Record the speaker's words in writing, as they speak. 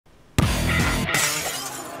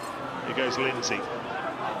Here goes Lindsay.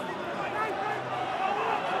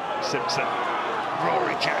 Simpson.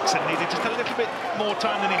 Ruaridh Jackson needed just a little bit more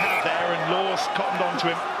time than he had there, and Lawes cottoned onto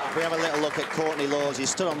him. If we have a little look at Courtney Lawes, he's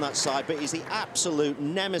stood on that side, but he's the absolute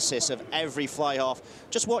nemesis of every fly-half.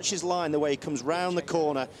 Just watch his line, the way he comes round the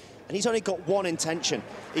corner, and he's only got one intention.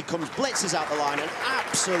 He comes, blitzes out the line, and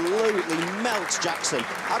absolutely melts Jackson.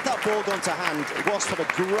 Had that ball gone to hand, Wasps had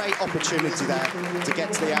a great opportunity there to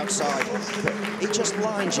get to the outside, but he just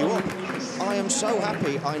lines you up. I am so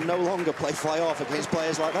happy I no longer play fly-half against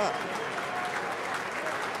players like that.